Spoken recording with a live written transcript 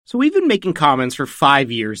So we've been making Commons for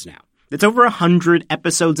 5 years now. It's over 100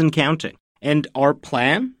 episodes and counting. And our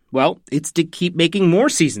plan? Well, it's to keep making more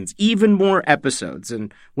seasons, even more episodes.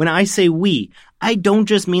 And when I say we, I don't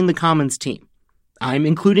just mean the Commons team. I'm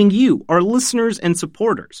including you, our listeners and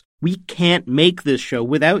supporters. We can't make this show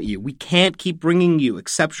without you. We can't keep bringing you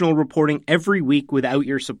exceptional reporting every week without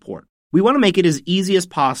your support. We want to make it as easy as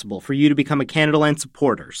possible for you to become a Canadaland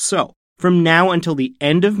supporter. So, from now until the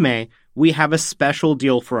end of May, we have a special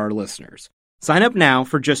deal for our listeners. Sign up now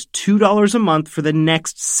for just $2 a month for the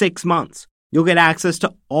next 6 months. You'll get access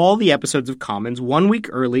to all the episodes of Commons 1 week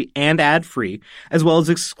early and ad-free, as well as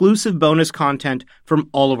exclusive bonus content from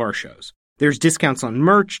all of our shows. There's discounts on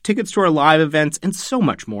merch, tickets to our live events, and so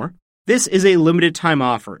much more. This is a limited time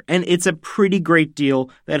offer, and it's a pretty great deal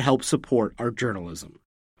that helps support our journalism.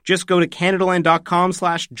 Just go to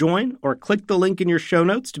Canadaland.com/join or click the link in your show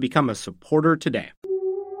notes to become a supporter today.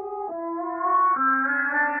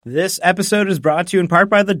 This episode is brought to you in part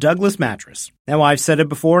by the Douglas Mattress. Now, I've said it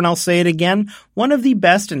before and I'll say it again. One of the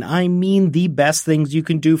best, and I mean the best things you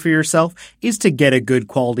can do for yourself is to get a good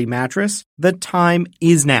quality mattress. The time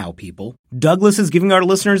is now, people. Douglas is giving our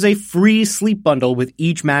listeners a free sleep bundle with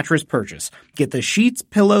each mattress purchase. Get the sheets,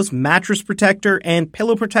 pillows, mattress protector, and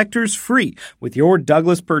pillow protectors free with your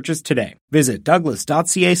Douglas purchase today. Visit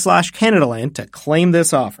douglas.ca/Canadaland to claim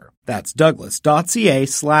this offer. That's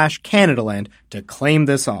douglas.ca/Canadaland to claim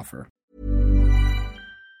this offer.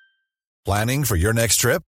 Planning for your next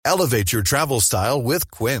trip? Elevate your travel style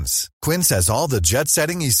with Quince. Quince has all the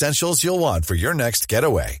jet-setting essentials you'll want for your next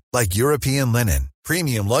getaway, like European linen,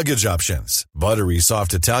 premium luggage options, buttery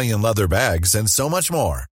soft Italian leather bags, and so much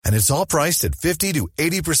more. And it's all priced at 50 to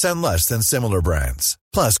 80% less than similar brands.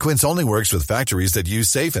 Plus, Quince only works with factories that use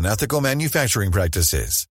safe and ethical manufacturing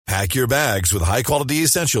practices. Pack your bags with high-quality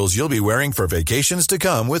essentials you'll be wearing for vacations to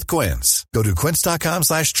come with Quince. Go to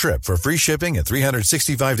quince.com/trip for free shipping and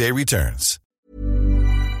 365-day returns.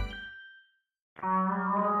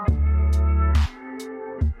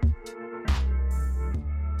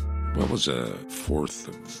 Well, it was 4th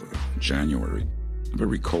of January, a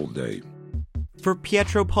very cold day. For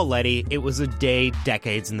Pietro Pauletti, it was a day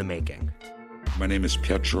decades in the making. My name is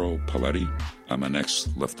Pietro Pauletti. I'm an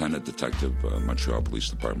ex-lieutenant detective, Montreal Police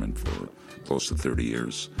Department for close to 30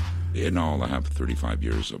 years. In all, I have 35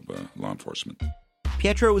 years of law enforcement.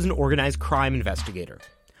 Pietro was an organized crime investigator.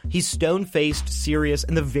 He's stone-faced, serious,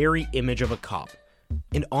 and the very image of a cop.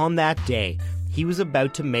 And on that day, he was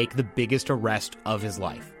about to make the biggest arrest of his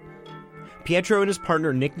life. Pietro and his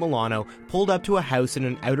partner Nick Milano pulled up to a house in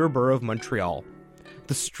an outer borough of Montreal.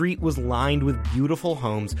 The street was lined with beautiful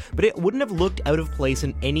homes, but it wouldn't have looked out of place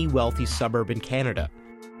in any wealthy suburb in Canada.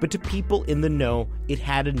 But to people in the know, it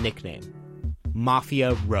had a nickname: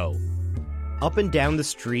 Mafia Row. Up and down the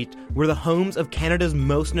street were the homes of Canada's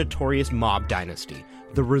most notorious mob dynasty,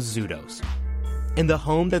 the Rizzutos. And the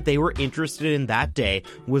home that they were interested in that day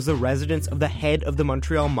was the residence of the head of the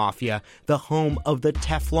Montreal Mafia, the home of the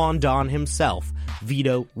Teflon Don himself,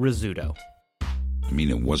 Vito Rizzuto. I mean,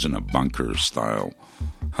 it wasn't a bunker-style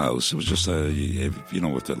house. It was just if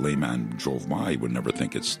the layman drove by, he would never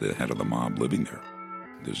think it's the head of the mob living there.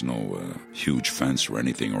 There's no huge fence or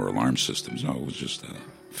anything or alarm systems. No, it was just a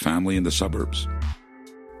family in the suburbs.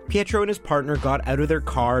 Pietro and his partner got out of their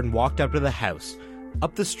car and walked up to the house.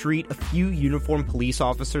 Up the street, a few uniformed police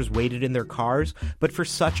officers waited in their cars, but for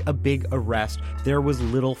such a big arrest, there was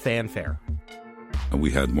little fanfare. We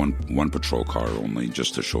had one patrol car only,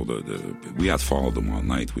 just to show we had followed him all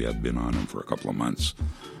night. We had been on him for a couple of months,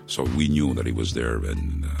 so we knew that he was there,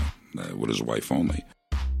 and with his wife only.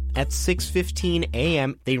 At 6:15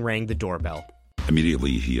 a.m., they rang the doorbell.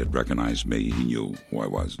 Immediately, he had recognized me. He knew who I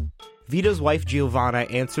was. Vito's wife, Giovanna,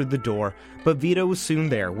 answered the door, but Vito was soon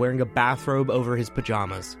there, wearing a bathrobe over his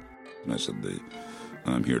pajamas. And I said,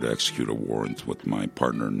 I'm here to execute a warrant with my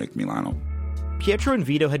partner, Nick Milano. Pietro and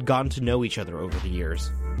Vito had gotten to know each other over the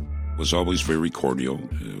years. It was always very cordial.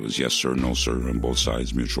 It was yes sir, no sir, on both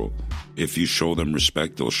sides, mutual. If you show them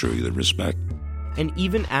respect, they'll show you the respect. And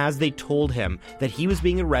even as they told him that he was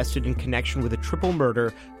being arrested in connection with a triple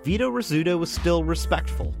murder, Vito Rizzuto was still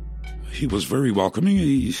respectful. He was very welcoming.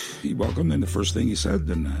 He welcomed, and the first thing he said,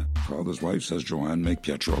 and called his wife, says, Joanne, make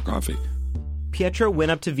Pietro a coffee. Pietro went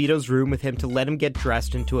up to Vito's room with him to let him get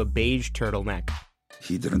dressed into a beige turtleneck.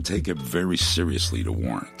 He didn't take it very seriously, the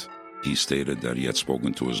warrant. He stated that he had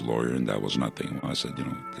spoken to his lawyer, and that was nothing. I said,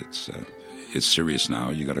 it's serious now.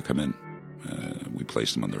 You got to come in. We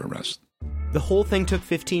placed him under arrest. The whole thing took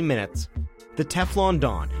 15 minutes. The Teflon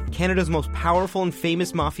Don, Canada's most powerful and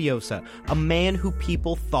famous mafiosa, a man who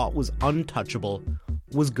people thought was untouchable,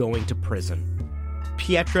 was going to prison.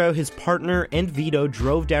 Pietro, his partner, and Vito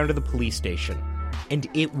drove down to the police station, and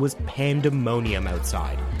it was pandemonium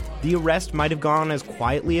outside. The arrest might have gone as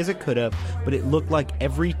quietly as it could have, but it looked like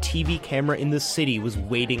every TV camera in the city was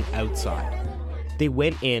waiting outside. They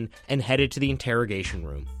went in and headed to the interrogation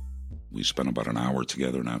room. We spent about an hour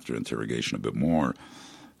together, and after interrogation a bit more,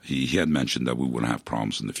 he had mentioned that we wouldn't have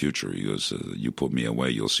problems in the future. He goes, you put me away,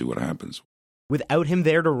 you'll see what happens. Without him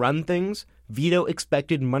there to run things, Vito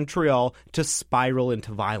expected Montreal to spiral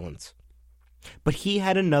into violence. But he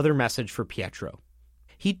had another message for Pietro.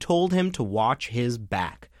 He told him to watch his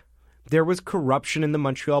back. There was corruption in the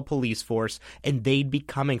Montreal police force, and they'd be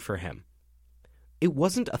coming for him. It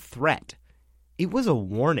wasn't a threat. It was a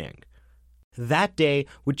warning. That day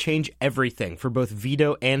would change everything for both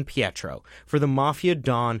Vito and Pietro, for the mafia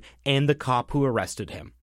don and the cop who arrested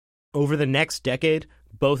him. Over the next decade,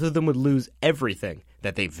 both of them would lose everything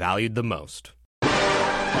that they valued the most.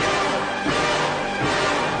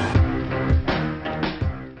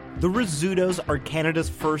 The Rizzutos are Canada's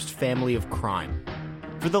first family of crime.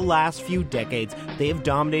 For the last few decades, they have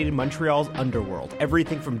dominated Montreal's underworld,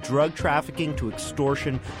 everything from drug trafficking to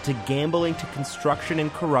extortion to gambling to construction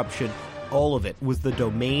and corruption. All of it was the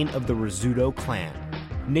domain of the Rizzuto clan.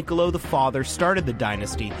 Niccolo, the father, started the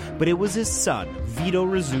dynasty, but it was his son, Vito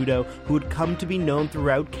Rizzuto, who would come to be known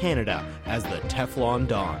throughout Canada as the Teflon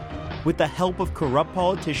Don. With the help of corrupt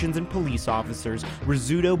politicians and police officers,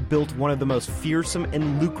 Rizzuto built one of the most fearsome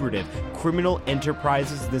and lucrative criminal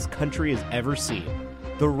enterprises this country has ever seen.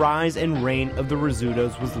 The rise and reign of the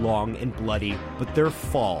Rizzutos was long and bloody, but their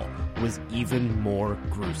fall was even more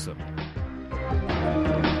gruesome.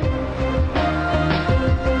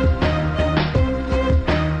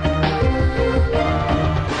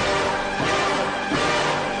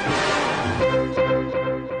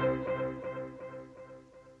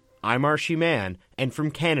 I'm Archie Mann, and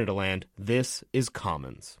from Canadaland, this is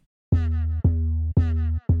Commons.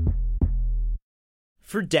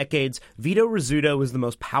 For decades, Vito Rizzuto was the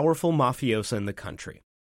most powerful mafioso in the country.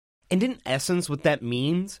 And in essence, what that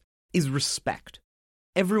means is respect.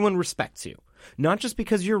 Everyone respects you, not just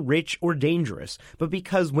because you're rich or dangerous, but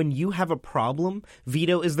because when you have a problem,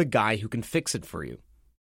 Vito is the guy who can fix it for you.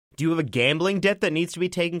 Do you have a gambling debt that needs to be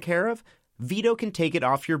taken care of? Vito can take it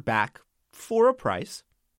off your back for a price.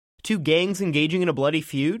 Two gangs engaging in a bloody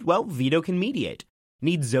feud? Well, Vito can mediate.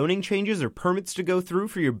 Need zoning changes or permits to go through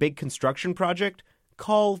for your big construction project?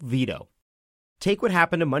 Call Vito. Take what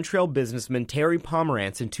happened to Montreal businessman Terry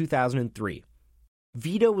Pomerantz in 2003.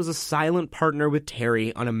 Vito was a silent partner with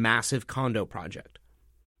Terry on a massive condo project.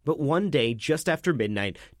 But one day, just after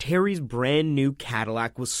midnight, Terry's brand new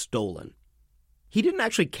Cadillac was stolen. He didn't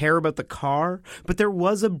actually care about the car, but there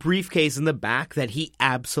was a briefcase in the back that he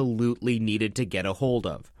absolutely needed to get a hold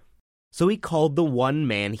of. So he called the one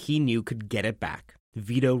man he knew could get it back,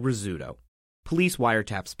 Vito Rizzuto. Police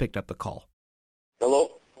wiretaps picked up the call.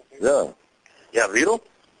 Hello? Yeah. Yeah, Vito?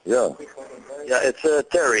 Yeah. Yeah, it's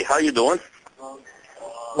Terry. How you doing?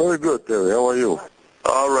 Very good, Terry. How are you?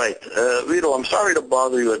 All right. Vito, I'm sorry to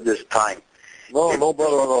bother you at this time. No bother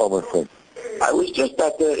at all, my friend. I was just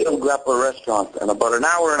at the Il Grappa restaurant, and about an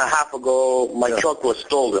hour and a half ago, my truck was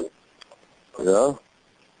stolen. Yeah?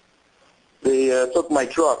 They took my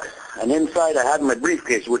truck, and inside I had my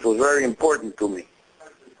briefcase, which was very important to me.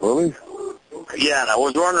 Really? Yeah, and I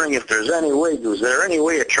was wondering if there's any way, is there any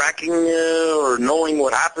way of tracking or knowing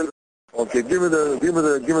what happened? Okay, give me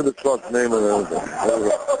the truck name and everything.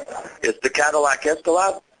 It's the Cadillac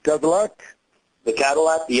Escalade? Cadillac? The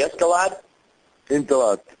Cadillac, the Escalade?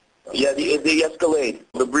 Interlac. Yeah, the Escalade,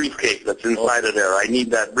 the briefcase that's inside of there. I need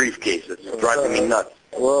that briefcase. It's driving me nuts.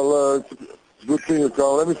 Well, it's a good thing you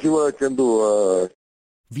call. Let me see what I can do.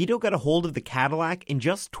 Vito got a hold of the Cadillac in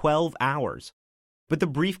just 12 hours. But the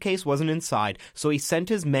briefcase wasn't inside, so he sent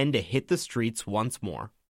his men to hit the streets once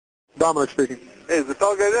more. Dominic speaking. Hey, is the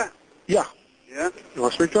tall guy there? Yeah. Yeah? You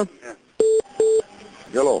want to speak to him? Yeah.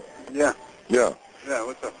 Hello. Yeah. Yeah. Yeah,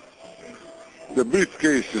 what's up? The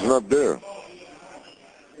briefcase is not there.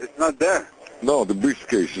 It's not there. No, the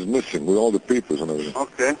briefcase is missing with all the papers and everything.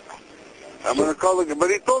 Okay. I'm going to call the guy.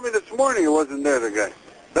 But he told me this morning it wasn't there, the guy.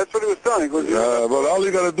 That's what he was telling. He goes, But all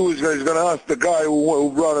you got to do is he's going to ask the guy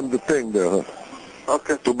who brought him the thing there, huh?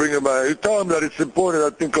 Okay. To bring him back. You tell him that it's important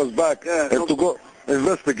that thing comes back and to go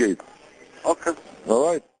investigate. Okay.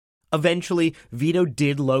 All right? Eventually, Vito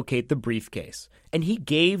did locate the briefcase, and he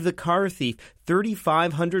gave the car thief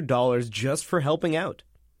 $3,500 just for helping out.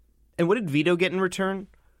 And what did Vito get in return?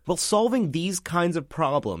 Well, solving these kinds of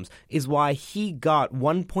problems is why he got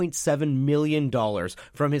 $1.7 million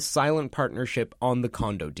from his silent partnership on the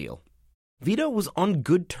condo deal. Vito was on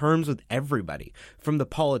good terms with everybody, from the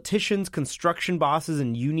politicians, construction bosses,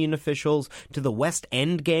 and union officials, to the West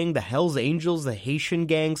End gang, the Hells Angels, the Haitian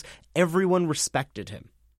gangs. Everyone respected him.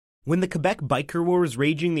 When the Quebec biker war was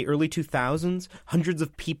raging in the early 2000s, hundreds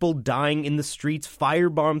of people dying in the streets,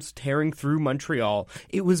 firebombs tearing through Montreal,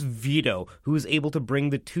 it was Vito who was able to bring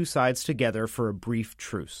the two sides together for a brief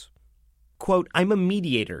truce. Quote, "I'm a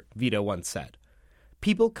mediator," Vito once said.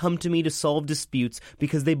 "People come to me to solve disputes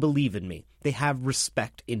because they believe in me. They have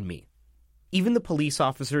respect in me." Even the police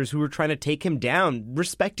officers who were trying to take him down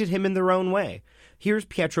respected him in their own way. Here's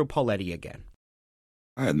Pietro Pauletti again.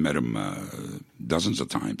 I had met him dozens of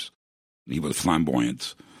times. He was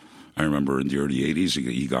flamboyant. I remember in the early 80s,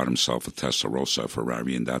 he got himself a Testarossa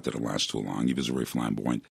Ferrari, and that didn't last too long. He was very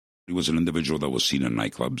flamboyant. He was an individual that was seen in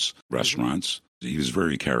nightclubs, restaurants. He was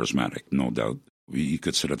very charismatic, no doubt. He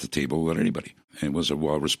could sit at the table with anybody. He was a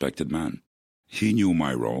well-respected man. He knew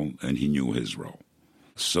my role, and he knew his role.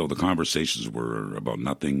 So the conversations were about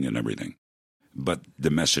nothing and everything. But the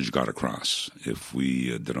message got across. If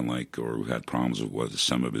we didn't like or had problems with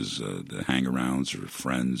some of his the hang-arounds or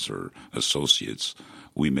friends or associates,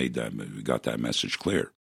 we got that message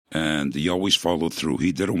clear. And he always followed through.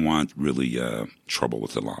 He didn't want really trouble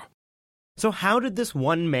with the law. So how did this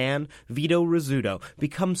one man, Vito Rizzuto,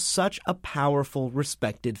 become such a powerful,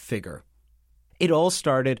 respected figure? It all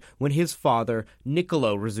started when his father,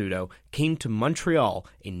 Niccolo Rizzuto, came to Montreal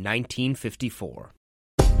in 1954.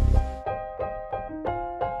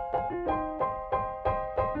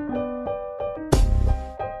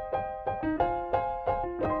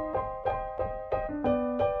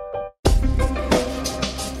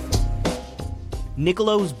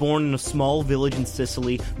 Niccolo was born in a small village in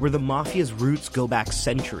Sicily where the mafia's roots go back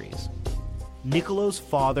centuries. Niccolo's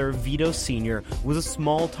father, Vito Sr., was a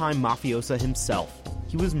small-time mafiosa himself.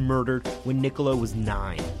 He was murdered when Niccolo was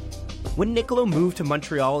 9. When Niccolo moved to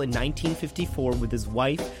Montreal in 1954 with his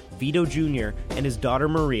wife, Vito Jr., and his daughter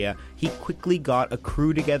Maria, he quickly got a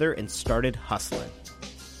crew together and started hustling.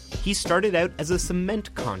 He started out as a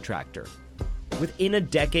cement contractor. Within a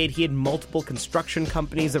decade, he had multiple construction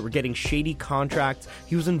companies that were getting shady contracts.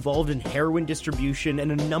 He was involved in heroin distribution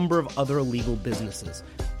and a number of other illegal businesses.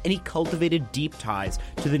 And he cultivated deep ties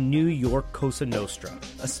to the New York Cosa Nostra,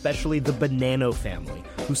 especially the Bonanno family,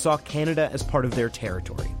 who saw Canada as part of their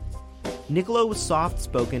territory. Niccolo was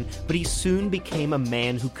soft-spoken, but he soon became a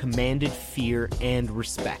man who commanded fear and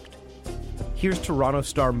respect. Here's Toronto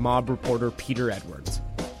Star mob reporter Peter Edwards.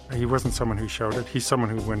 He wasn't someone who shouted. He's someone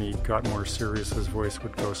who, when he got more serious, his voice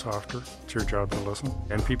would go softer. It's your job to listen.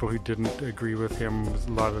 And people who didn't agree with him,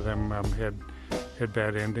 a lot of them had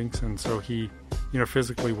bad endings. And so he,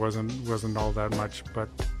 physically wasn't all that much, but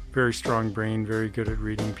very strong brain, very good at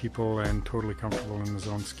reading people, and totally comfortable in his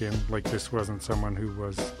own skin. Like, this wasn't someone who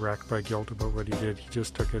was racked by guilt about what he did. He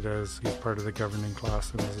just took it as he's part of the governing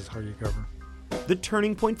class, and this is how you govern. The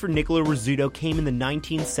turning point for Niccolo Rizzuto came in the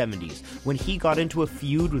 1970s when he got into a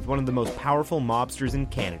feud with one of the most powerful mobsters in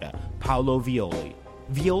Canada, Paolo Violi.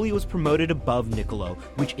 Violi was promoted above Niccolo,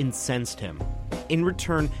 which incensed him. In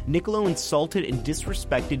return, Niccolo insulted and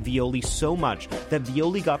disrespected Violi so much that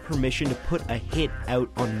Violi got permission to put a hit out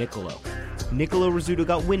on Niccolo. Niccolo Rizzuto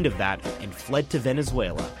got wind of that and fled to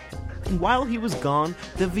Venezuela. And while he was gone,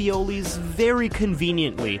 the Violis very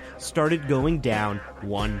conveniently started going down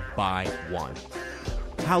one by one.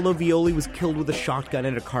 Paolo Violi was killed with a shotgun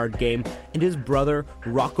at a card game, and his brother,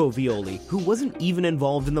 Rocco Violi, who wasn't even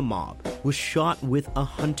involved in the mob, was shot with a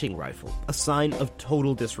hunting rifle, a sign of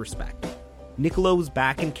total disrespect. Niccolo was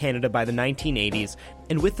back in Canada by the 1980s,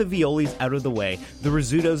 and with the Violis out of the way, the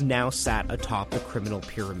Rizzutos now sat atop the criminal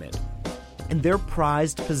pyramid. And their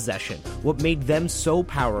prized possession, what made them so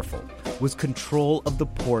powerful, was control of the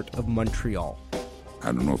port of Montreal. I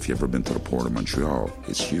don't know if you've ever been to the port of Montreal.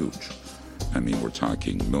 It's huge. I mean, we're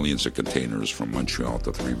talking millions of containers from Montreal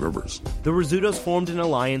to Three Rivers. The Rizzutos formed an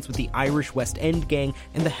alliance with the Irish West End gang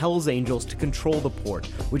and the Hells Angels to control the port,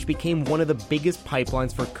 which became one of the biggest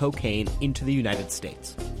pipelines for cocaine into the United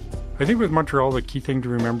States. I think with Montreal, the key thing to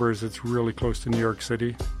remember is it's really close to New York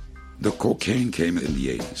City. The cocaine came in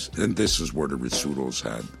the 80s, and this is where the Rizzutos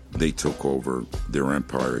had. They took over. Their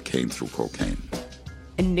empire came through cocaine.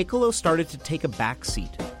 And Niccolo started to take a back seat.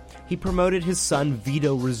 He promoted his son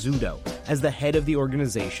Vito Rizzuto as the head of the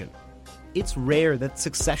organization. It's rare that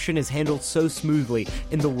succession is handled so smoothly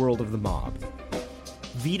in the world of the mob.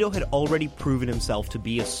 Vito had already proven himself to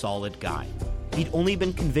be a solid guy. He'd only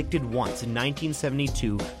been convicted once in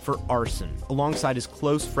 1972 for arson, alongside his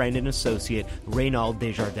close friend and associate, Reynald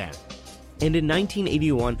Desjardins. And in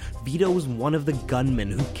 1981, Vito was one of the gunmen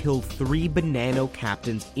who killed 3 Bonanno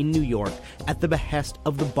captains in New York at the behest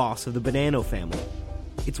of the boss of the Bonanno family.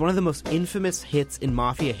 It's one of the most infamous hits in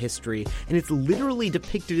Mafia history, and it's literally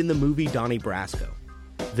depicted in the movie Donnie Brasco.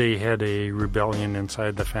 They had a rebellion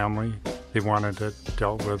inside the family. They wanted it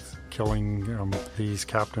dealt with, killing these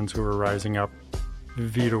captains who were rising up.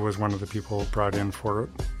 Vito was one of the people brought in for it,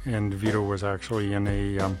 and Vito was actually in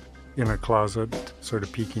a closet, sort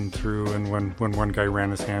of peeking through, and when one guy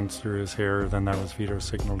ran his hands through his hair, then that was Vito's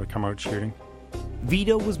signal to come out shooting.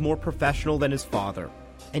 Vito was more professional than his father,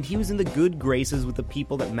 and he was in the good graces with the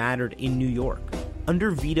people that mattered in New York.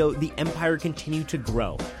 Under Vito, the empire continued to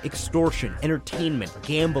grow. Extortion, entertainment,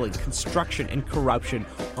 gambling, construction, and corruption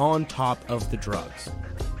on top of the drugs.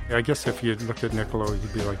 I guess if you looked at Niccolo,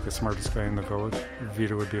 he'd be like the smartest guy in the village.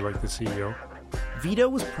 Vito would be like the CEO. Vito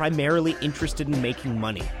was primarily interested in making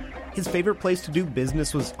money. His favorite place to do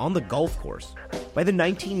business was on the golf course. By the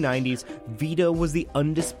 1990s, Vito was the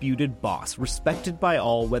undisputed boss, respected by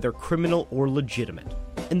all, whether criminal or legitimate.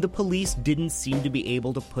 And the police didn't seem to be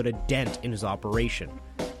able to put a dent in his operation.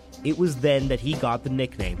 It was then that he got the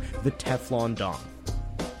nickname, the Teflon Don.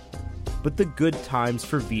 But the good times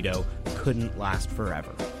for Vito couldn't last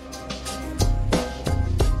forever.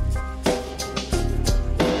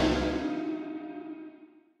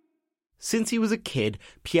 Since he was a kid,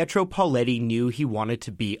 Pietro Pauletti knew he wanted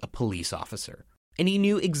to be a police officer, and he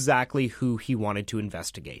knew exactly who he wanted to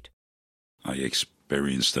investigate. I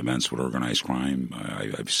experienced events with organized crime.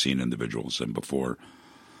 I've seen individuals, and before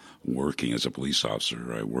working as a police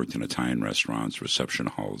officer, I worked in Italian restaurants, reception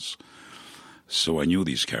halls. So I knew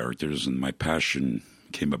these characters, and my passion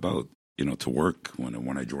came about, to work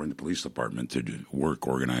when I joined the police department, to work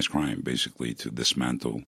organized crime, basically to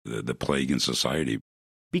dismantle the plague in society.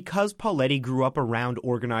 Because Pauletti grew up around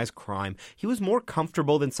organized crime, he was more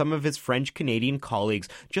comfortable than some of his French-Canadian colleagues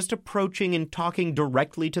just approaching and talking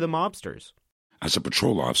directly to the mobsters. As a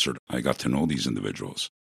patrol officer, I got to know these individuals.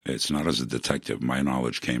 It's not as a detective. My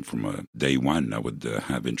knowledge came from day one. I would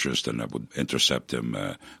have interest, and I would intercept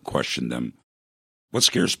them, question them. What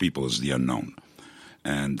scares people is the unknown.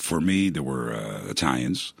 And for me, there were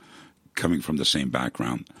Italians coming from the same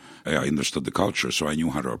background. I understood the culture, so I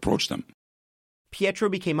knew how to approach them. Pietro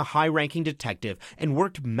became a high-ranking detective and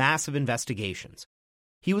worked massive investigations.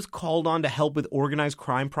 He was called on to help with organized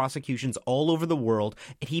crime prosecutions all over the world,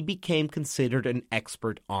 and he became considered an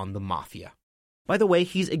expert on the mafia. By the way,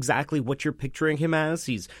 he's exactly what you're picturing him as.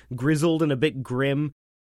 He's grizzled and a bit grim,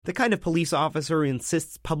 the kind of police officer who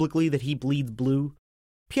insists publicly that he bleeds blue.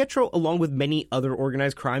 Pietro, along with many other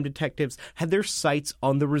organized crime detectives, had their sights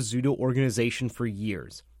on the Rizzuto organization for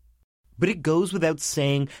years. But it goes without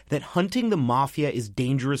saying that hunting the mafia is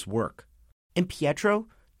dangerous work. And Pietro,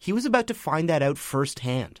 he was about to find that out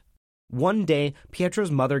firsthand. One day,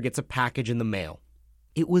 Pietro's mother gets a package in the mail.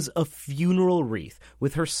 It was a funeral wreath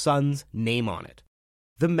with her son's name on it.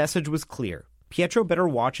 The message was clear. Pietro better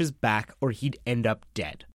watch his back or he'd end up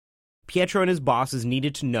dead. Pietro and his bosses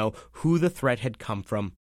needed to know who the threat had come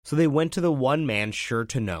from, so they went to the one man sure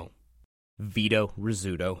to know, Vito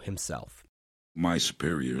Rizzuto himself. My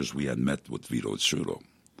superiors, we had met with Vito Rizzuto,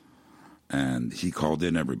 and he called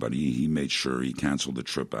in everybody. He made sure he canceled the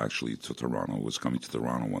trip, actually, to Toronto. He was coming to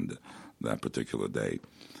Toronto that particular day,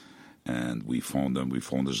 and we phoned him. We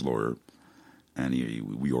phoned his lawyer, and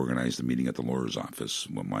we organized a meeting at the lawyer's office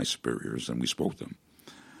with my superiors, and we spoke to him.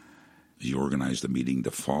 He organized a meeting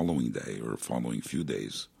the following day, or following few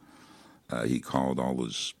days. He called all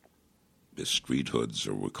his street hoods,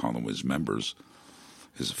 or we call them his members,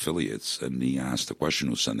 his affiliates, and he asked the question,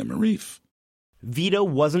 who sent him a wreath? Vito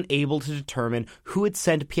wasn't able to determine who had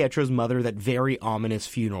sent Pietro's mother that very ominous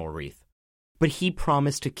funeral wreath, but he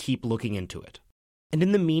promised to keep looking into it. And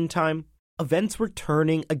in the meantime, events were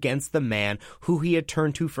turning against the man who he had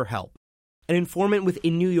turned to for help. An informant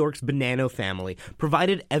within New York's Bonanno family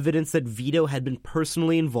provided evidence that Vito had been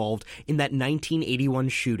personally involved in that 1981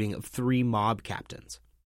 shooting of 3 mob captains.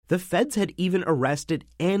 The feds had even arrested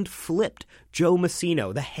and flipped Joe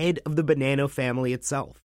Massino, the head of the Bonanno family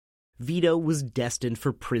itself. Vito was destined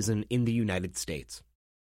for prison in the United States.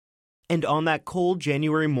 And on that cold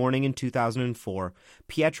January morning in 2004,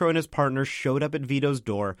 Pietro and his partner showed up at Vito's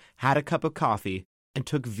door, had a cup of coffee, and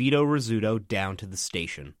took Vito Rizzuto down to the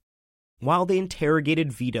station. While they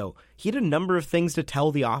interrogated Vito, he had a number of things to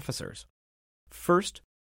tell the officers. First,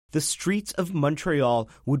 the streets of Montreal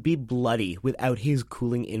would be bloody without his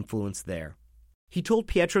cooling influence there. He told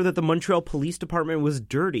Pietro that the Montreal Police Department was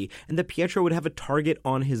dirty and that Pietro would have a target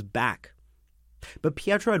on his back. But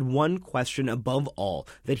Pietro had one question above all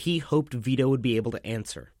that he hoped Vito would be able to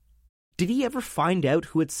answer. Did he ever find out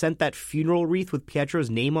who had sent that funeral wreath with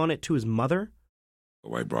Pietro's name on it to his mother?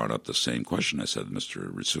 I brought up the same question. I said,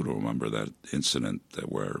 Mr. Rizzuto, remember that incident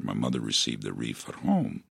where my mother received the wreath at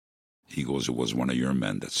home? He goes, it was one of your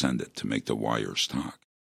men that sent it to make the wires talk.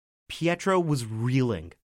 Pietro was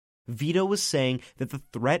reeling. Vito was saying that the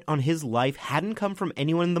threat on his life hadn't come from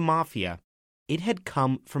anyone in the mafia. It had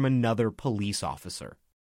come from another police officer.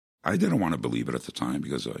 I didn't want to believe it at the time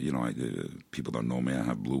because, people don't know me. I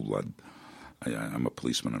have blue blood. I'm a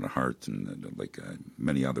policeman at heart, and like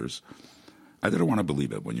many others. I didn't want to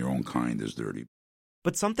believe it when your own kind is dirty.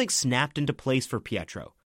 But something snapped into place for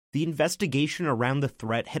Pietro. The investigation around the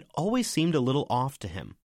threat had always seemed a little off to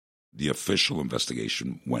him. The official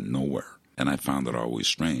investigation went nowhere, and I found it always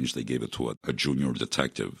strange. They gave it to a junior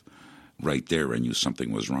detective. Right there, I knew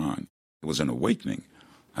something was wrong. It was an awakening.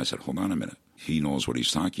 I said, hold on a minute. He knows what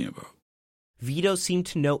he's talking about. Vito seemed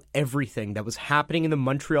to know everything that was happening in the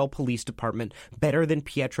Montreal Police Department better than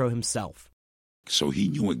Pietro himself. So he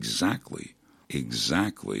knew exactly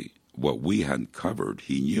what we had covered.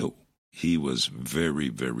 He knew. He was very,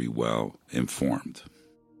 very well informed.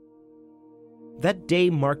 That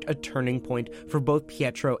day marked a turning point for both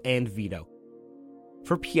Pietro and Vito.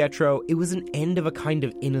 For Pietro, it was an end of a kind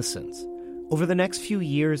of innocence. Over the next few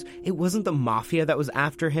years, it wasn't the mafia that was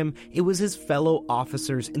after him, it was his fellow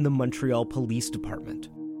officers in the Montreal Police Department.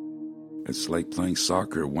 It's like playing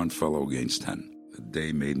soccer, one fellow against 10.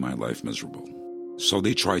 They made my life miserable. So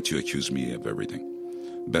they tried to accuse me of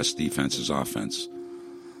everything. Best defense is offense.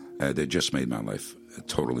 They just made my life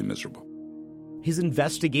totally miserable. His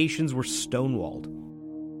investigations were stonewalled.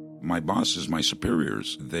 My bosses, my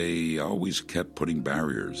superiors, they always kept putting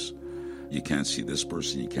barriers. You can't see this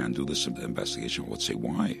person, you can't do this investigation. I would say,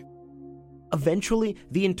 why? Eventually,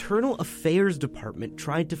 the Internal Affairs Department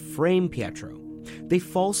tried to frame Pietro. They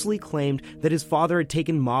falsely claimed that his father had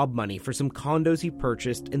taken mob money for some condos he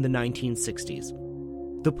purchased in the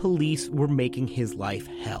 1960s. The police were making his life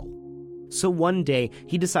hell. So one day,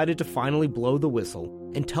 he decided to finally blow the whistle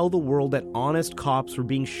and tell the world that honest cops were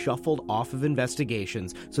being shuffled off of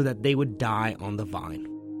investigations so that they would die on the vine.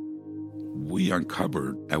 We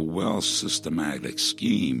uncovered a well-systematic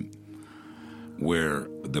scheme where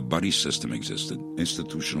the buddy system existed,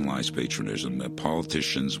 institutionalized patronism. The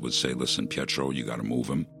politicians would say, listen, Pietro, you got to move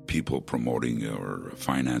him. People promoting or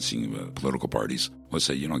financing political parties would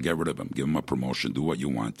say, get rid of him, give him a promotion, do what you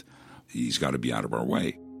want. He's got to be out of our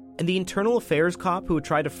way. And the internal affairs cop who would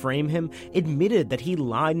try to frame him admitted that he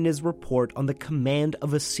lied in his report on the command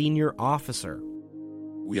of a senior officer.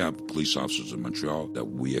 We have police officers in Montreal that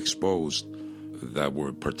we exposed that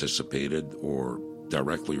were participated or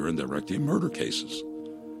directly or indirectly in murder cases.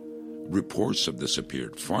 Reports have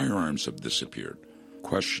disappeared. Firearms have disappeared.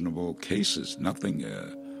 Questionable cases, nothing.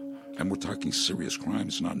 And we're talking serious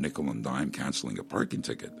crimes, not nickel and dime canceling a parking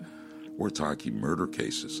ticket. We're talking murder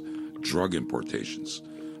cases, drug importations,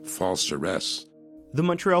 false arrests. The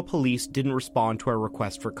Montreal police didn't respond to our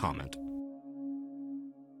request for comment.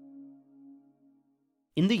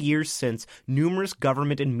 In the years since, numerous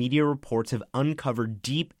government and media reports have uncovered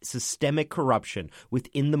deep, systemic corruption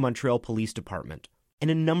within the Montreal Police Department,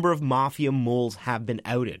 and a number of mafia moles have been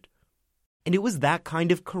outed. And it was that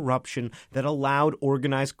kind of corruption that allowed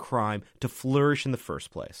organized crime to flourish in the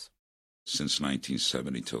first place. Since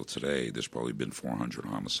 1970 till today, there's probably been 400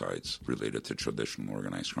 homicides related to traditional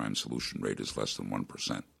organized crime. Solution rate is less than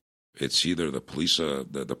 1%. It's either the police,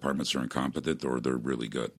 the departments are incompetent or they're really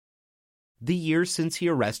good. The years since he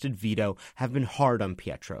arrested Vito have been hard on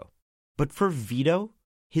Pietro. But for Vito,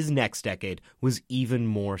 his next decade was even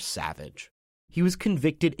more savage. He was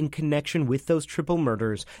convicted in connection with those triple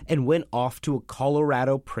murders and went off to a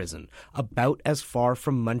Colorado prison, about as far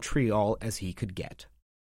from Montreal as he could get.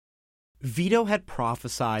 Vito had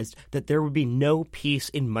prophesied that there would be no peace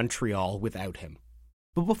in Montreal without him.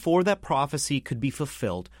 But before that prophecy could be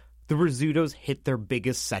fulfilled, the Rizzutos hit their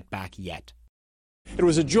biggest setback yet. It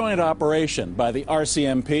was a joint operation by the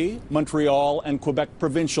RCMP, Montreal, and Quebec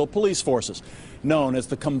provincial police forces, known as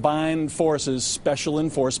the Combined Forces Special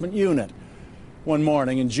Enforcement Unit. One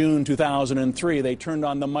morning in June 2003, they turned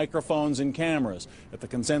on the microphones and cameras at the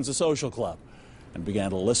Consensus Social Club and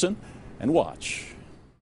began to listen and watch.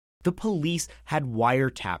 The police had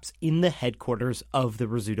wiretaps in the headquarters of the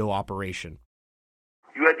Rizzuto operation.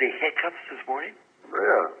 You had the handcuffs this morning?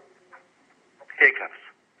 Yeah. Handcuffs.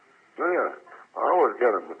 Yeah. I always get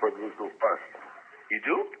them before they go past. You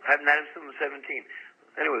do? Haven't had them since the 17th.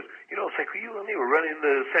 Anyways, it's like you and me, we're running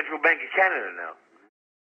the Central Bank of Canada now.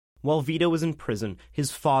 While Vito was in prison,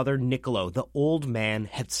 his father, Niccolo, the old man,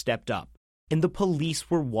 had stepped up, and the police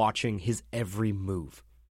were watching his every move.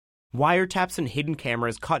 Wiretaps and hidden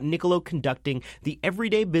cameras caught Niccolo conducting the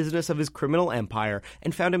everyday business of his criminal empire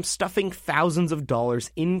and found him stuffing thousands of dollars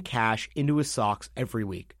in cash into his socks every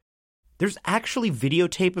week. There's actually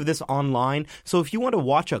videotape of this online, so if you want to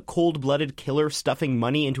watch a cold-blooded killer stuffing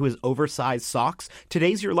money into his oversized socks,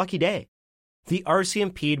 today's your lucky day. The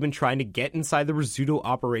RCMP had been trying to get inside the Rizzuto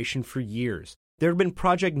operation for years. There had been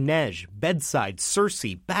Project Neige, Bedside,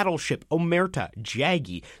 Circe, Battleship, Omerta,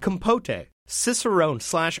 Jaggy, Capote,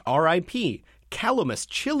 Cicerone/RIP, Calamus,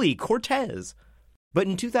 Chile, Cortez. But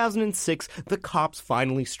in 2006, the cops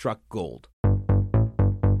finally struck gold.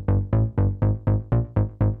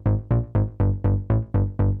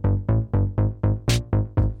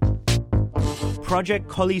 Project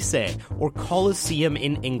Colisée, or Coliseum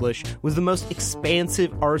in English, was the most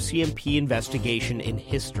expansive RCMP investigation in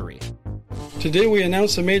history. Today we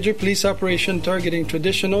announce a major police operation targeting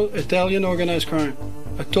traditional Italian organized crime.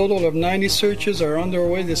 A total of 90 searches are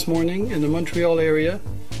underway this morning in the Montreal area,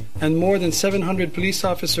 and more than 700 police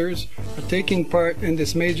officers are taking part in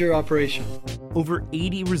this major operation. Over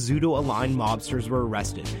 80 Rizzuto-aligned mobsters were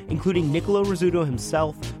arrested, including Niccolo Rizzuto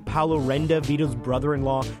himself, Paolo Renda, Vito's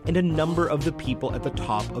brother-in-law, and a number of the people at the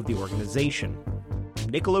top of the organization.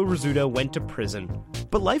 Niccolo Rizzuto went to prison,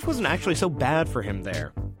 but life wasn't actually so bad for him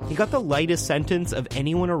there. He got the lightest sentence of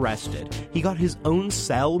anyone arrested. He got his own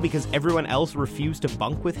cell because everyone else refused to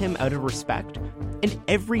bunk with him out of respect. And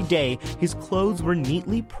every day, his clothes were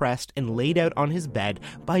neatly pressed and laid out on his bed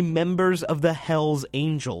by members of the Hells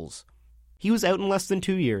Angels. He was out in less than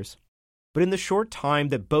 2 years. But in the short time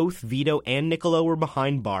that both Vito and Niccolo were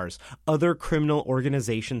behind bars, other criminal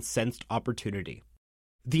organizations sensed opportunity.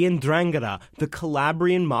 The 'Ndrangheta, the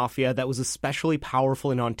Calabrian mafia that was especially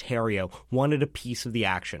powerful in Ontario, wanted a piece of the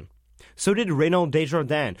action. So did Renaud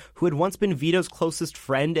Desjardins, who had once been Vito's closest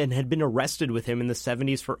friend and had been arrested with him in the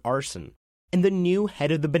 70s for arson. And the new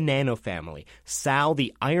head of the Bonanno family, Sal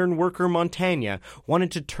the ironworker Montagna,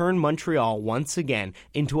 wanted to turn Montreal once again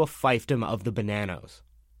into a fiefdom of the Bonannos.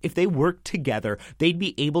 If they worked together, they'd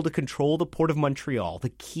be able to control the port of Montreal, the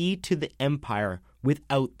key to the empire,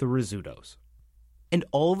 without the Rizzutos. And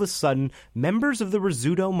all of a sudden, members of the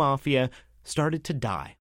Rizzuto Mafia started to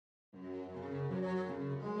die.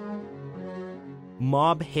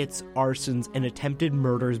 Mob hits, arsons, and attempted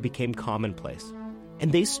murders became commonplace.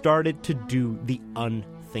 And they started to do the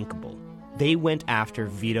unthinkable. They went after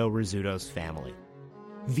Vito Rizzuto's family.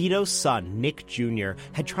 Vito's son, Nick Jr.,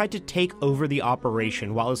 had tried to take over the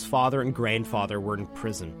operation while his father and grandfather were in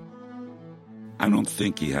prison. I don't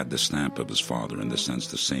think he had the stamp of his father, in the sense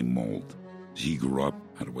the same mold. He grew up,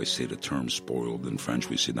 how do I say the term, spoiled. In French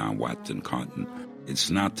we say dans ouate and cotton. It's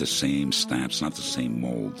not the same stamp, it's not the same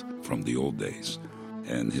mold from the old days.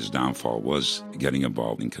 And his downfall was getting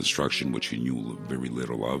involved in construction, which he knew very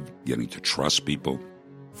little of, getting to trust people.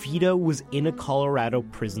 Vito was in a Colorado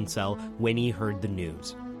prison cell when he heard the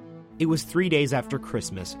news. It was 3 days after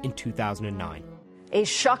Christmas in 2009. A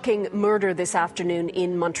shocking murder this afternoon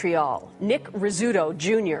in Montreal. Nick Rizzuto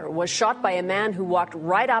Jr. was shot by a man who walked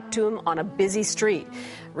right up to him on a busy street.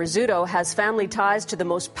 Rizzuto has family ties to the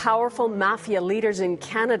most powerful mafia leaders in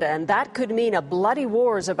Canada, and that could mean a bloody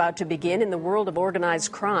war is about to begin in the world of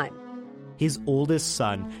organized crime. His oldest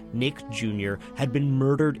son, Nick Jr., had been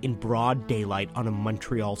murdered in broad daylight on a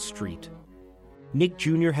Montreal street. Nick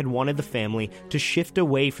Jr. had wanted the family to shift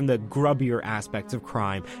away from the grubbier aspects of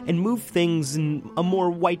crime and move things in a more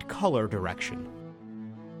white-collar direction.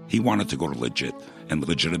 He wanted to go to legit, and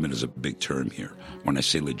legitimate is a big term here. When I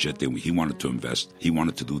say legit, he wanted to invest. He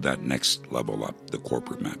wanted to do that next level up, the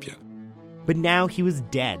corporate mafia. But now he was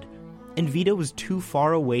dead, and Vito was too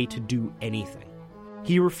far away to do anything.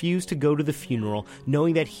 He refused to go to the funeral,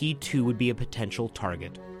 knowing that he too would be a potential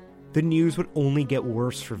target. The news would only get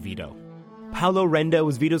worse for Vito. Paolo Renda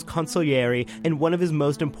was Vito's consigliere and one of his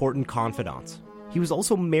most important confidants. He was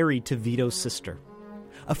also married to Vito's sister.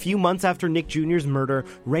 A few months after Nick Jr.'s murder,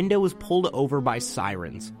 Renda was pulled over by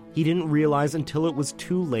sirens. He didn't realize until it was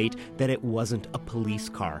too late that it wasn't a police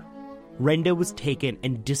car. Renda was taken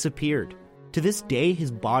and disappeared. To this day,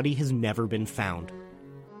 his body has never been found.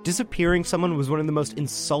 Disappearing someone was one of the most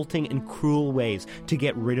insulting and cruel ways to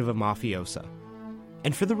get rid of a mafiosa.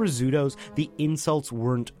 And for the Rizzutos, the insults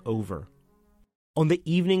weren't over. On the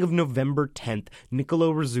evening of November 10th,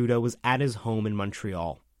 Niccolo Rizzuto was at his home in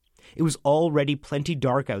Montreal. It was already plenty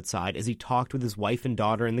dark outside as he talked with his wife and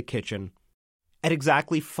daughter in the kitchen. At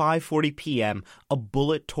exactly 5:40 p.m., a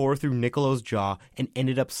bullet tore through Niccolo's jaw and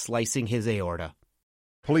ended up slicing his aorta.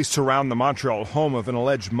 Police surround the Montreal home of an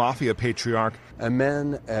alleged mafia patriarch. A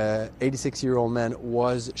man, 86-year-old man,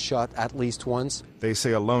 was shot at least once. They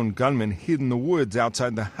say a lone gunman hid in the woods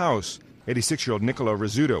outside the house. 86-year-old Niccolo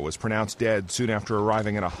Rizzuto was pronounced dead soon after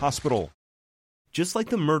arriving at a hospital. Just like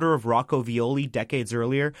the murder of Rocco Violi decades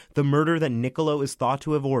earlier, the murder that Niccolo is thought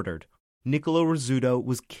to have ordered, Niccolo Rizzuto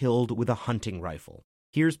was killed with a hunting rifle.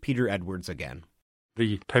 Here's Peter Edwards again.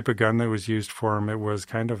 The type of gun that was used for him, it was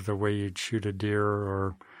kind of the way you'd shoot a deer,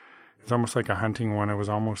 or it's almost like a hunting one. It was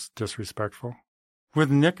almost disrespectful. With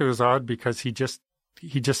Nick, it was odd because he just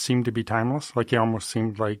seemed to be timeless. Like he almost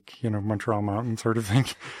seemed like, Montreal Mountain sort of thing.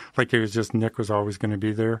 Like it was just Nick was always going to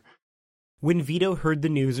be there. When Vito heard the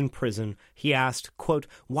news in prison, he asked, quote,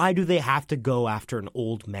 "Why do they have to go after an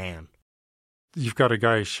old man?" You've got a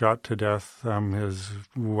guy shot to death, his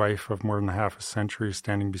wife of more than half a century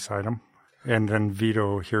standing beside him. And then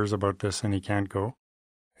Vito hears about this and he can't go.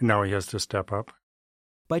 And now he has to step up.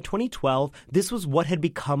 By 2012, this was what had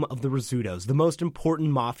become of the Rizzutos, the most important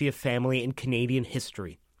mafia family in Canadian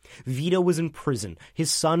history. Vito was in prison, his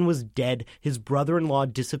son was dead, his brother-in-law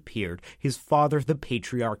disappeared, his father, the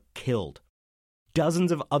patriarch, killed.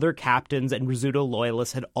 Dozens of other captains and Rizzuto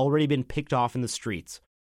loyalists had already been picked off in the streets,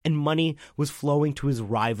 and money was flowing to his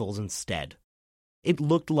rivals instead. It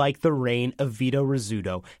looked like the reign of Vito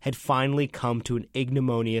Rizzuto had finally come to an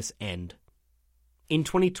ignominious end. In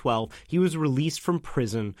 2012, he was released from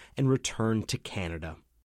prison and returned to Canada.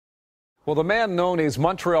 Well, the man known as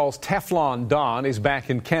Montreal's Teflon Don is back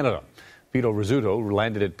in Canada. Vito Rizzuto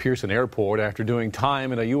landed at Pearson Airport after doing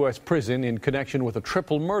time in a U.S. prison in connection with a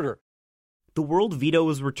triple murder. The world Vito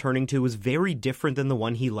was returning to was very different than the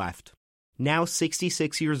one he left. Now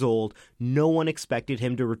 66 years old, no one expected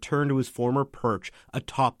him to return to his former perch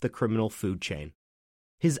atop the criminal food chain.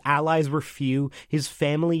 His allies were few, his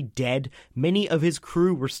family dead, many of his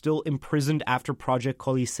crew were still imprisoned after Project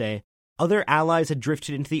Colisée. Other allies had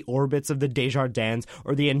drifted into the orbits of the Desjardins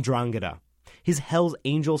or the Ndrangheta. His Hells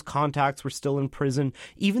Angels contacts were still in prison.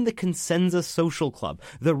 Even the Consenza Social Club,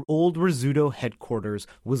 the old Rizzuto headquarters,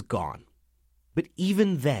 was gone. But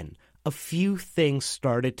even then, a few things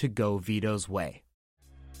started to go Vito's way.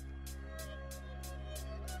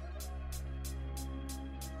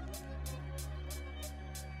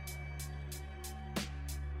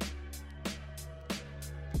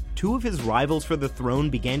 Two of his rivals for the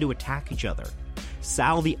throne began to attack each other.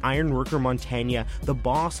 Sal the ironworker Montagna, the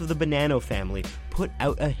boss of the Bonanno family, put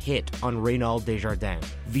out a hit on Reynald Desjardins,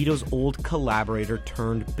 Vito's old collaborator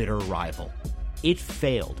turned bitter rival. It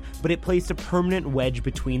failed, but it placed a permanent wedge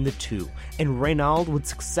between the two, and Reynald would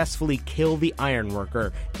successfully kill the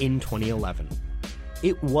ironworker in 2011.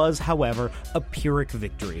 It was, however, a Pyrrhic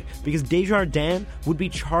victory, because Desjardins would be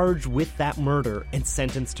charged with that murder and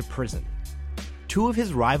sentenced to prison. Two of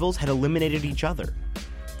his rivals had eliminated each other.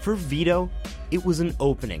 For Vito, it was an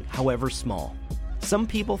opening, however small. Some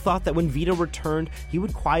people thought that when Vito returned, he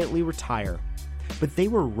would quietly retire. But they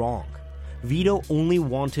were wrong. Vito only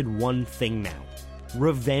wanted one thing now: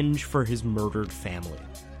 revenge for his murdered family.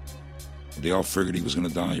 They all figured he was going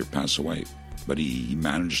to die or pass away, but he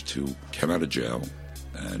managed to come out of jail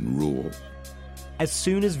and rule. As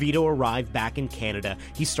soon as Vito arrived back in Canada,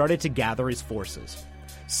 he started to gather his forces.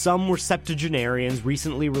 Some were septuagenarians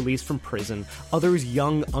recently released from prison, others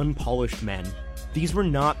young, unpolished men. These were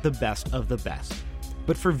not the best of the best.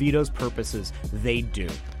 But for Vito's purposes, they do.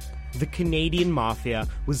 The Canadian Mafia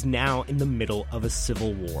was now in the middle of a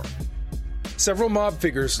civil war. Several mob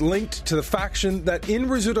figures linked to the faction that in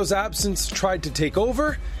Rizzuto's absence tried to take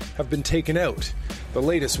over have been taken out. The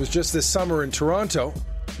latest was just this summer in Toronto.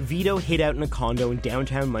 Vito hid out in a condo in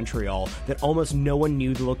downtown Montreal that almost no one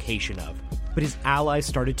knew the location of, but his allies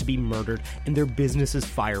started to be murdered and their businesses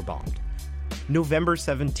firebombed. November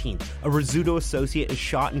 17th, a Rizzuto associate is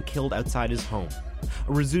shot and killed outside his home.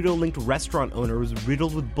 A Rizzuto-linked restaurant owner was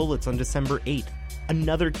riddled with bullets on December 8th.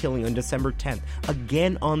 Another killing on December 10th,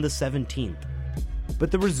 again on the 17th. But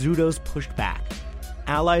the Rizzutos pushed back.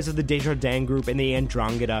 Allies of the Desjardins group and the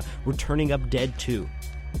Ndrangheta were turning up dead too.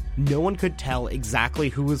 No one could tell exactly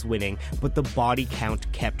who was winning, but the body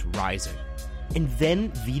count kept rising. And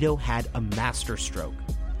then Vito had a masterstroke.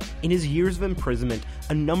 In his years of imprisonment,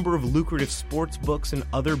 a number of lucrative sports books and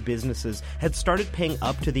other businesses had started paying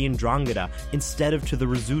up to the Ndrangheta instead of to the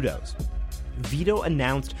Rizzutos. Vito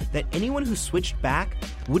announced that anyone who switched back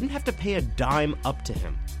wouldn't have to pay a dime up to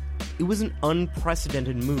him. It was an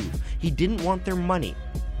unprecedented move. He didn't want their money,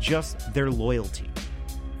 just their loyalty.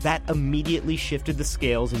 That immediately shifted the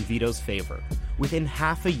scales in Vito's favor. Within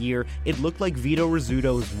half a year, it looked like Vito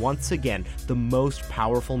Rizzuto was once again the most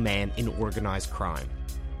powerful man in organized crime.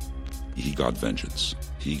 He got vengeance.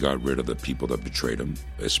 He got rid of the people that betrayed him,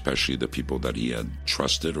 especially the people that he had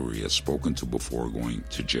trusted or he had spoken to before going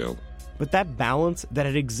to jail. But that balance that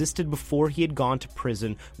had existed before he had gone to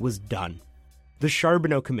prison was done. The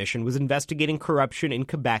Charbonneau Commission was investigating corruption in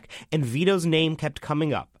Quebec, and Vito's name kept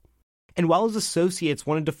coming up. And while his associates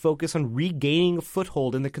wanted to focus on regaining a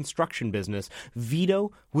foothold in the construction business,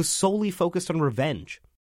 Vito was solely focused on revenge.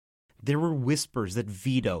 There were whispers that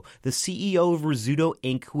Vito, the CEO of Rizzuto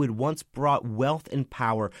Inc., who had once brought wealth and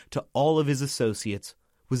power to all of his associates,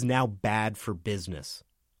 was now bad for business.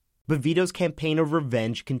 But Vito's campaign of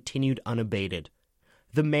revenge continued unabated.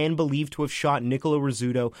 The man believed to have shot Niccolo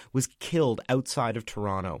Rizzuto was killed outside of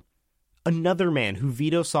Toronto. Another man who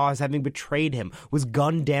Vito saw as having betrayed him was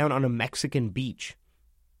gunned down on a Mexican beach.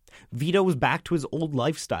 Vito was back to his old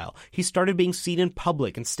lifestyle. He started being seen in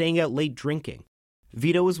public and staying out late drinking.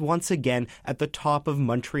 Vito was once again at the top of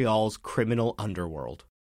Montreal's criminal underworld.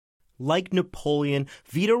 Like Napoleon,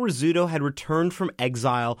 Vito Rizzuto had returned from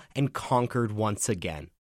exile and conquered once again.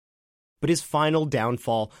 But his final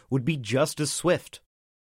downfall would be just as swift.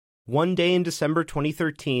 One day in December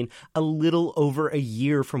 2013, a little over a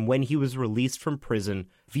year from when he was released from prison,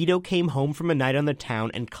 Vito came home from a night on the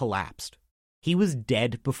town and collapsed. He was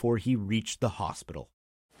dead before he reached the hospital.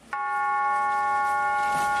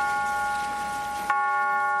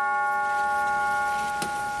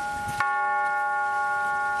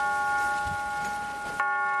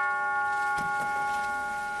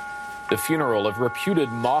 The funeral of reputed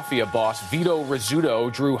mafia boss Vito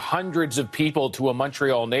Rizzuto drew hundreds of people to a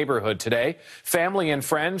Montreal neighborhood today. Family and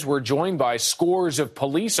friends were joined by scores of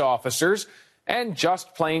police officers and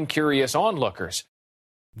just plain curious onlookers.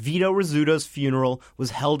 Vito Rizzuto's funeral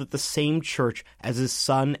was held at the same church as his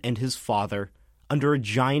son and his father, under a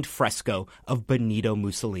giant fresco of Benito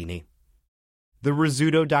Mussolini. The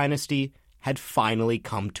Rizzuto dynasty had finally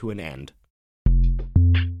come to an end.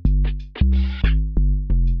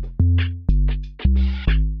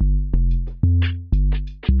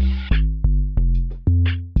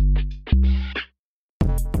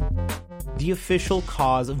 The official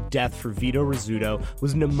cause of death for Vito Rizzuto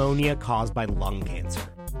was pneumonia caused by lung cancer.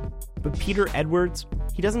 But Peter Edwards,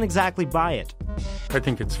 he doesn't exactly buy it. I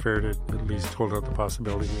think it's fair to at least hold out the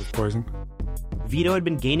possibility he was poisoned. Vito had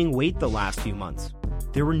been gaining weight the last few months.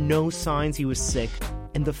 There were no signs he was sick,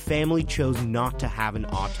 and the family chose not to have an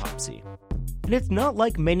autopsy. And it's not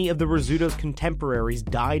like many of the Rizzuto's contemporaries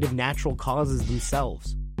died of natural causes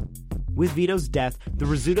themselves. With Vito's death, the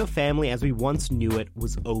Rizzuto family as we once knew it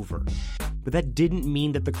was over. But that didn't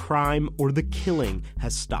mean that the crime or the killing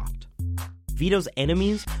has stopped. Vito's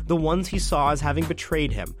enemies, the ones he saw as having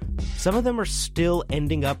betrayed him, some of them are still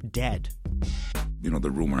ending up dead. You know, the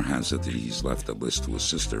rumor has it that he's left a list to his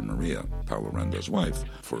sister, Maria, Paulo Renda's wife,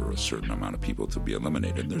 for a certain amount of people to be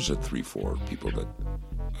eliminated. There's 3-4 people that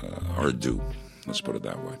are due. Let's put it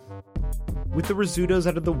that way. With the Rizzutos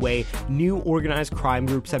out of the way, new organized crime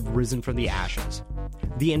groups have risen from the ashes.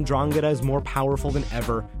 The 'Ndrangheta is more powerful than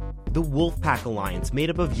ever. The Wolfpack Alliance, made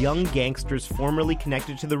up of young gangsters formerly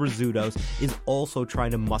connected to the Rizzutos, is also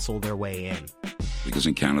trying to muscle their way in. Because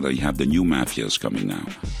in Canada, you have the new mafias coming now,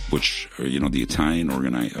 which are, the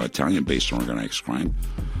Italian-based organized crime.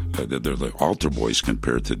 They're the altar boys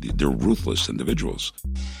compared to they're ruthless individuals.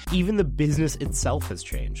 Even the business itself has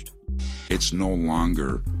changed. It's no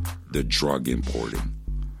longer the drug importing.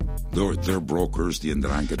 They're brokers, the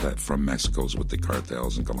Ndrangheta from Mexico's with the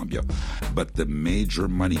cartels in Colombia. But the major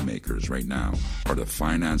money makers right now are the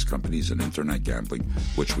finance companies and internet gambling,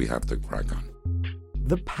 which we have to crack on.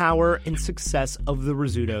 The power and success of the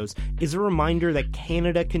Rizzutos is a reminder that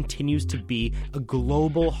Canada continues to be a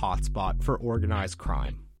global hotspot for organized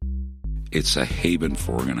crime. It's a haven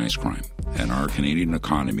for organized crime. And our Canadian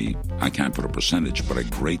economy, I can't put a percentage, but a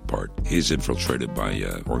great part is infiltrated by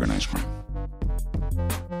organized crime.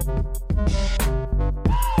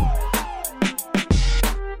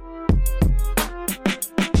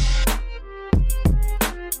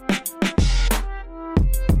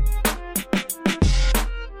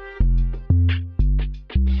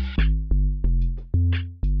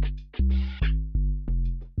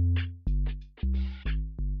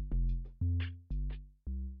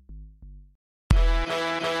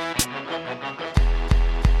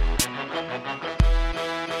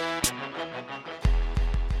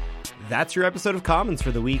 That's your episode of Commons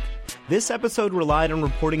for the week. This episode relied on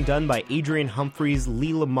reporting done by Adrian Humphreys,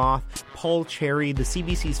 Lee Lamoth, Paul Cherry, the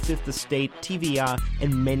CBC's Fifth Estate, TVA,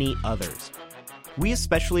 and many others. We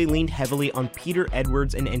especially leaned heavily on Peter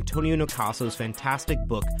Edwards and Antonio Nocasso's fantastic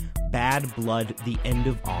book, Bad Blood, The End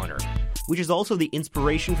of Honor, which is also the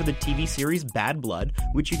inspiration for the TV series Bad Blood,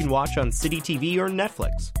 which you can watch on City TV or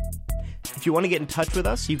Netflix. If you want to get in touch with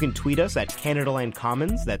us, you can tweet us at Canadaland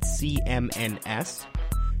Commons, that's CMNS.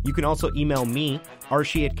 You can also email me,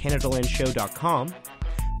 Archie@CanadaLandShow.com.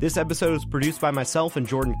 This episode was produced by myself and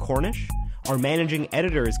Jordan Cornish. Our managing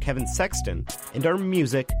editor is Kevin Sexton, and our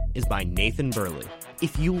music is by Nathan Burley.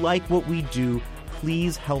 If you like what we do,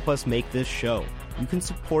 please help us make this show. You can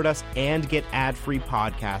support us and get ad-free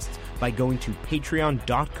podcasts by going to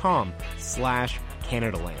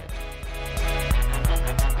patreon.com/CanadaLand.